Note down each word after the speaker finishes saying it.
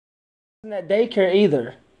Wasn't at daycare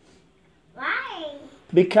either. Why?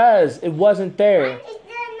 Because it wasn't there. Why is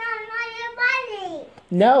there not money?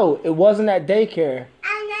 No, it wasn't at daycare.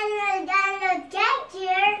 And then the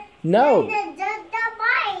daycare. No. Then the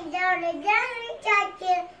bike. The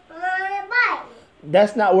daycare on the bike.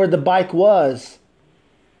 That's not where the bike was.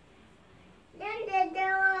 Then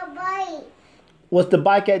the bike. Was the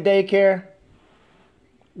bike at daycare?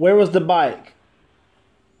 Where was the bike?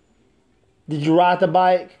 Did you ride the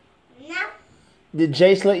bike? No. Did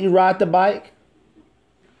Jace let you ride the bike?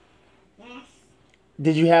 Yes.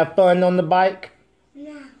 Did you have fun on the bike?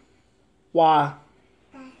 No. Why?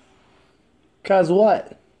 Yes. 'Cause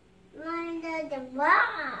what? Run the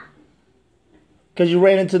wall. 'Cause you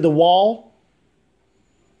ran into the wall?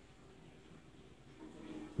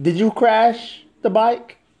 Did you crash the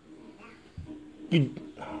bike? You.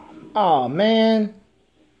 Oh man.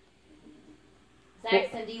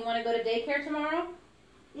 Saxon, do you want to go to daycare tomorrow?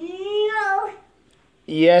 No.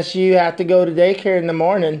 Yes, you have to go to daycare in the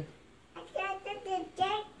morning. I got the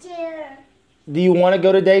daycare. Do you want to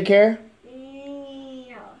go to daycare?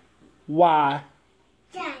 No. Why?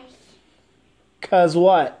 Yes. 'Cause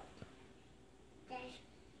what? Yes.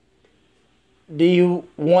 Do you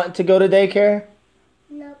want to go to daycare?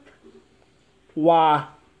 Nope. Why?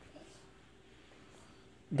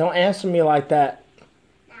 Don't answer me like that.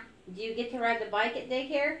 No. Do you get to ride the bike at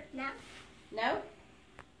daycare? No. No?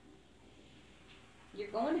 You're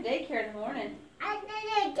going to daycare in the morning. I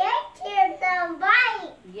didn't get to the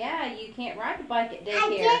bike. Yeah, you can't ride the bike at I daycare.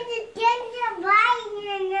 didn't get the bike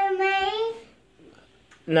in the main.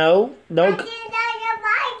 No, I don't. didn't get the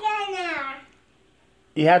bike in there.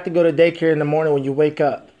 You have to go to daycare in the morning when you wake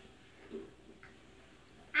up.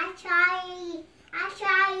 I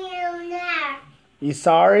try you there. You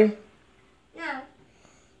sorry? No.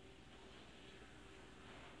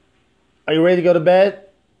 Are you ready to go to bed?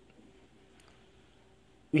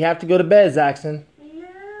 We have to go to bed, Zaxon. No.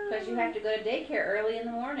 Because you have to go to daycare early in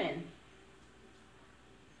the morning.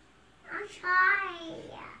 I try.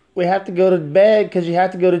 We have to go to bed because you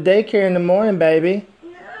have to go to daycare in the morning, baby.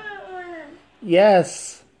 No.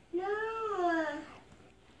 Yes. No.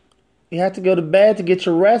 You have to go to bed to get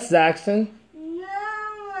your rest, Zaxon. No.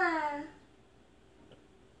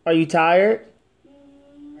 Are you tired?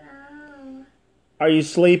 No. Are you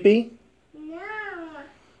sleepy? No.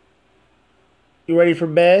 You ready for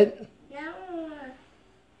bed? No.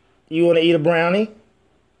 You want to eat a brownie?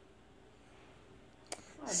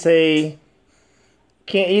 See,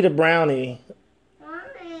 can't eat a brownie. Why?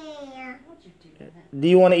 What'd you do to that? Do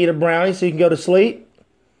you want to eat a brownie so you can go to sleep?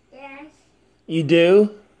 Yes. You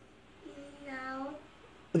do? No.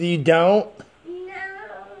 You don't? No.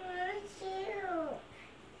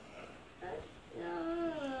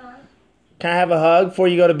 No. Can I have a hug before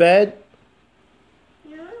you go to bed?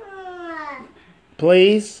 No.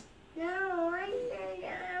 Please? No. I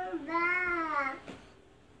don't back.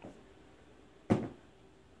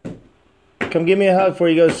 Come give me a hug before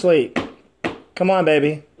you go to sleep. Come on,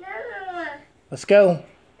 baby. No. Let's go.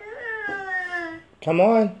 No. Come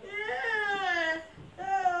on.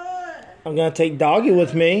 I'm going to take Doggy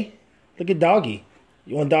with me. Look at Doggy.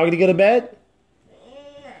 You want Doggy to go to bed?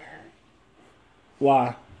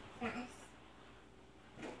 Why? What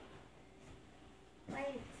is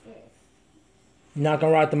this? You're not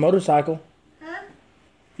going to ride the motorcycle. Huh?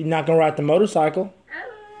 You're not going to ride the motorcycle. I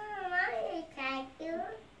don't want to tag you.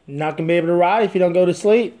 You're not going to be able to ride if you don't go to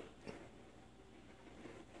sleep.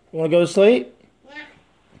 You want to go to sleep? Yeah.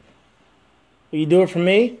 Will you do it for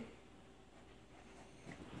me?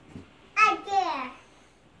 I dare.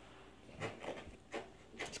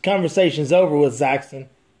 This conversation's over with, Zaxon.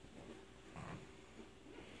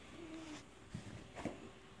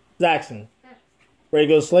 Zaxon, ready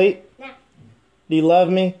to go to sleep? No. Do you love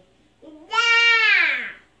me? Yeah.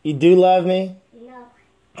 You do love me? No.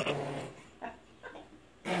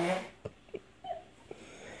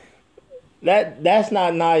 That's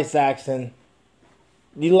not nice, Zaxon.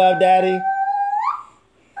 You love Daddy?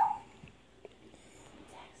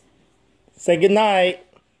 Say goodnight.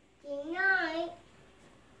 Good night.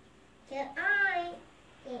 Good night.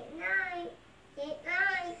 Good night. Good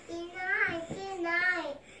night. Good night. Good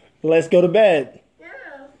night. Let's go to bed.